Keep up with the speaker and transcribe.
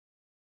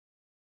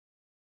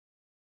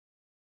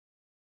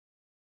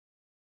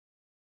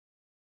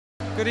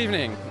Good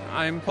evening.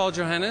 I'm Paul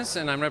Johannes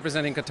and I'm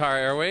representing Qatar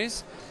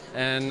Airways,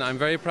 and I'm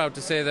very proud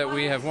to say that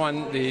we have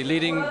won the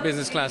leading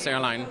business class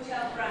airline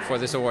for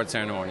this award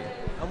ceremony.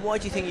 And why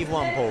do you think you've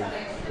won, Paul?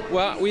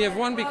 Well, we have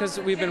won because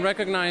we've been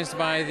recognized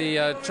by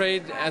the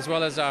trade as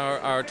well as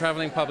our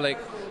traveling public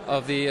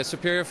of the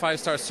superior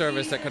five-star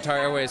service that Qatar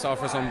Airways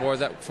offers on board,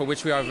 for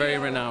which we are very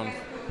renowned.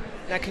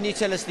 Now, can you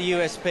tell us the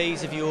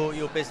USPs of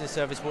your business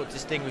service, what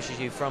distinguishes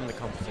you from the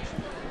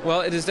competition?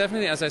 Well, it is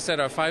definitely, as I said,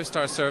 our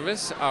five-star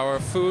service, our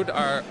food,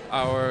 our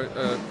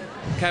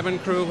cabin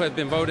crew who have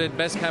been voted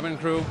best cabin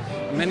crew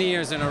many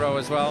years in a row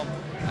as well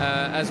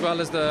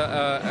as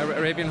the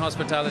Arabian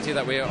hospitality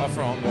that we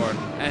offer on board,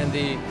 and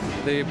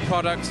the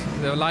product,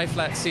 the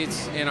lie-flat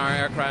seats in our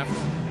aircraft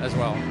as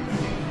well.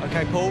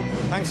 Okay, Paul,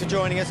 thanks for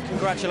joining us.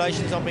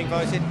 Congratulations on being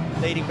voted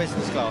leading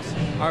business class.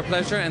 Our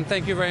pleasure, and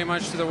thank you very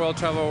much to the World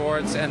Travel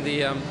Awards and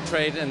the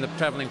trade and the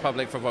traveling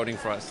public for voting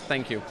for us.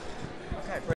 Thank you. Okay.